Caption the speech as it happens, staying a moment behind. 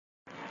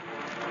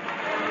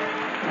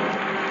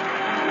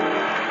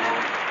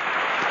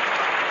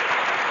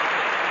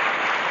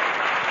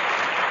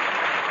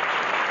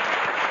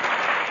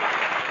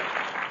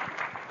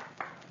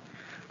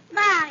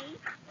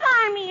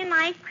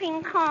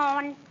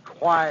on.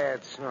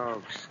 Quiet,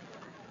 Snooks.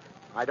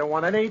 I don't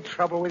want any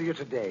trouble with you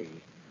today.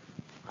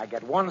 I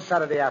get one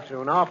Saturday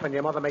afternoon off, and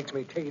your mother makes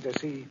me take you to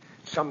see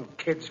some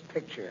kid's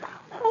picture.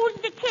 Who's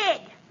the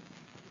kid?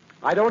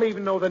 I don't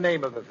even know the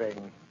name of the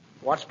thing.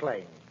 What's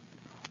playing?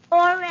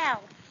 Or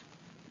else.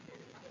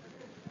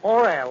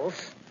 Or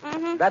else?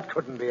 Mm-hmm. That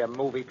couldn't be a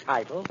movie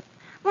title.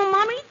 Well,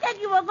 Mommy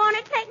said you were going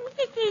to take me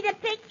to see the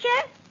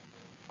picture.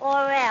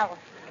 Or else.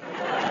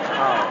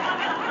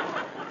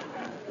 Oh.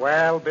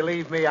 Well,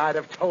 believe me, I'd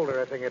have told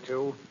her a thing or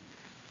two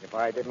if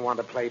I didn't want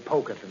to play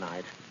poker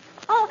tonight.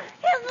 Oh,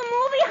 here's the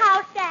movie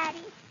house,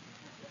 Daddy.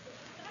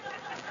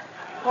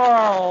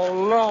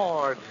 Oh,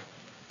 Lord.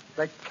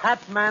 The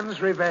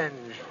Catman's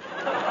Revenge.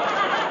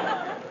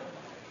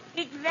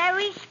 It's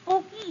very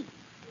spooky.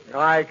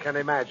 I can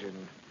imagine.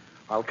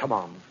 Well, come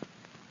on.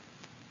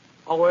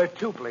 Oh,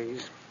 two,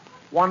 please.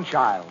 One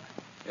child.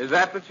 Is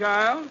that the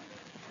child?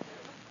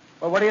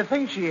 Well, what do you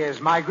think she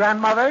is, my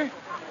grandmother?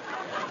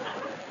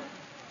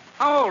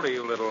 How old are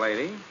you, little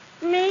lady?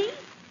 Me?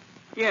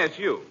 Yes,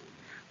 you.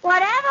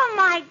 Whatever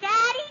my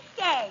daddy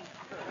says.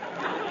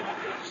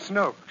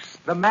 Snooks,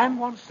 the man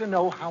wants to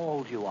know how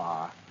old you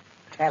are.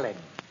 Tell him.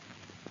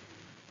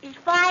 Is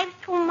 5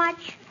 too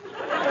much?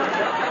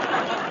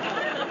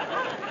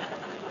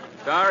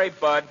 Sorry,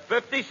 Bud.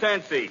 50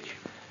 cents each.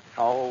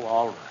 Oh,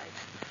 all right.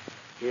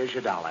 Here's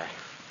your $1.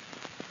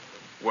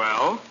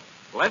 Well,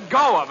 let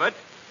go of it.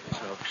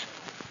 Snooks.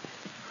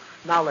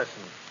 Now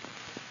listen.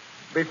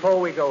 Before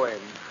we go in,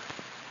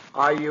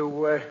 are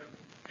you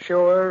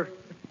sure?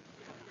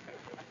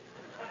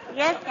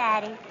 Yes,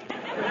 Daddy.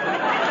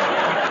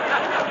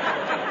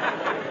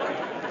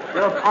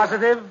 You're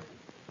positive?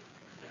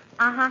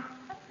 Uh-huh.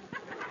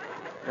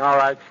 All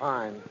right,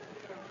 fine.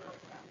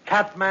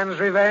 Catman's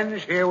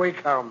Revenge, here we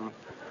come.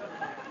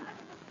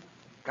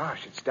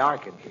 Gosh, it's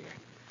dark in here.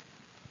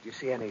 Do you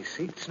see any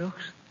seats,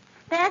 Snooks?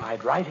 Yes?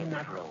 I'd right in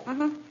that row.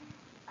 Mm-hmm.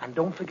 And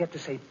don't forget to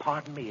say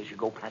pardon me as you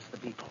go past the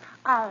people.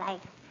 All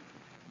right.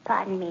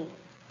 Pardon me.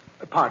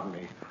 Pardon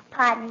me.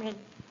 Pardon me.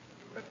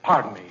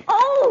 Pardon me.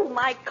 Oh,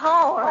 my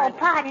corn. Oh,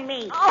 pardon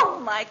me. Oh,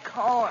 my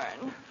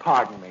corn.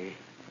 Pardon me.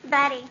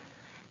 Daddy,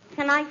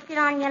 can I sit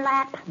on your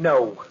lap?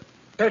 No,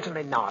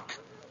 certainly not.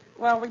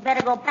 Well, we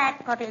better go back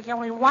because there's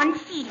only one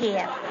seat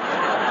here.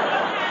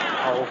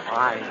 Oh,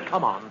 fine.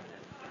 Come on.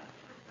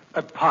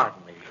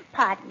 Pardon me.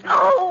 Pardon me.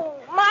 Oh,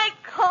 my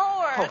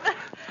corn. Oh,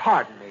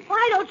 pardon me.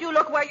 Why don't you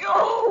look where you...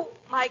 Oh,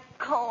 my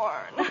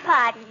corn.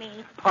 Pardon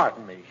me.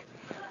 Pardon me.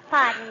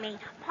 Pardon me.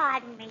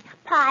 Pardon me.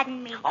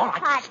 Pardon me. All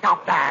right,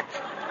 stop that.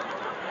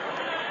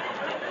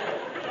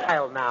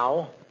 I'll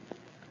now.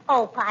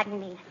 Oh, pardon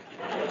me.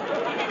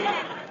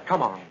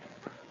 Come on.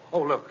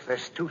 Oh, look,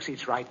 there's 2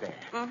 seats right there.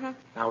 Mm-hmm.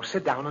 Now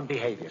sit down and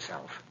behave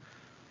yourself.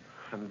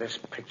 And this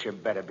picture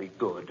better be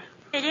good.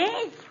 It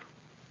is.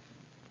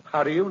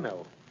 How do you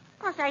know?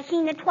 Because I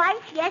seen it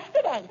twice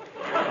yesterday.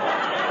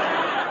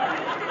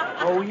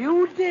 Oh,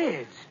 you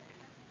did?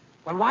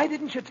 Well, why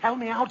didn't you tell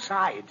me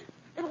outside?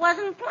 It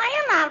wasn't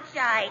playing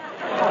outside.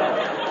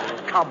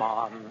 Oh, come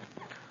on.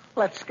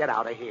 Let's get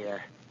out of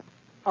here.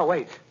 Oh,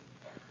 wait.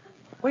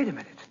 Wait a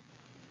minute.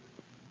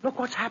 Look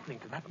what's happening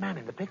to that man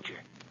in the picture.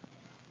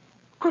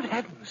 Good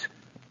heavens.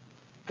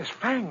 There's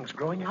fangs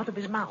growing out of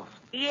his mouth.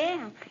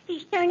 Yeah,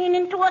 he's turning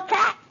into a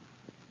cat.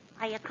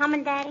 Are you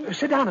coming, Daddy?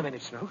 Sit down a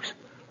minute, Snooks.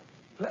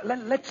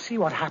 Let's see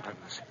what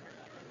happens.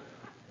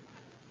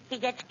 He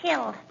gets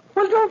killed.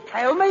 Well, don't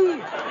tell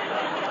me.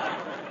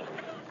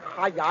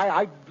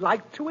 I'd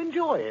like to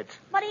enjoy it.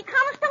 But he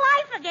comes to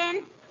life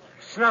again.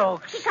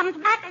 Snooks. He comes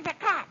back as a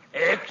cat.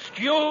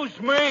 Excuse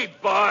me,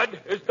 Bud.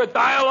 Is the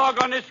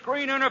dialogue on this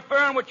screen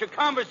interfering with your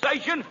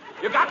conversation?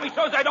 You got me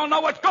so I don't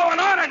know what's going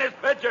on in this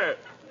picture.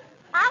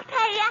 I'll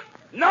tell you.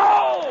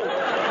 No!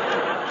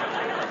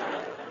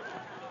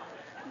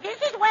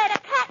 This is where the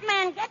cat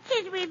man gets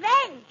his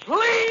revenge.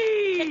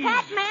 Please! The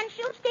cat man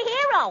shoots the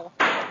hero.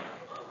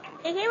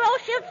 The hero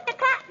shoots the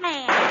cat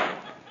man.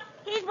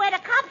 Here's where the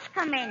cops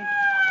come in.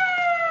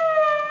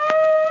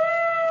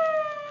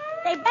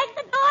 They break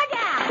the door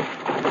down.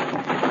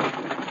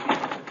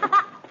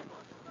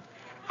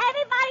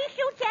 Everybody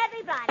shoots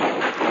everybody.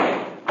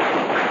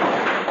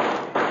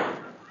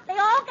 They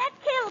all get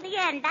killed the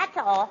end, that's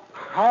all.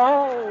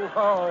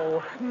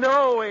 Oh,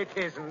 no, it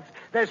isn't.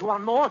 There's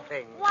one more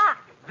thing. What?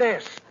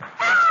 This.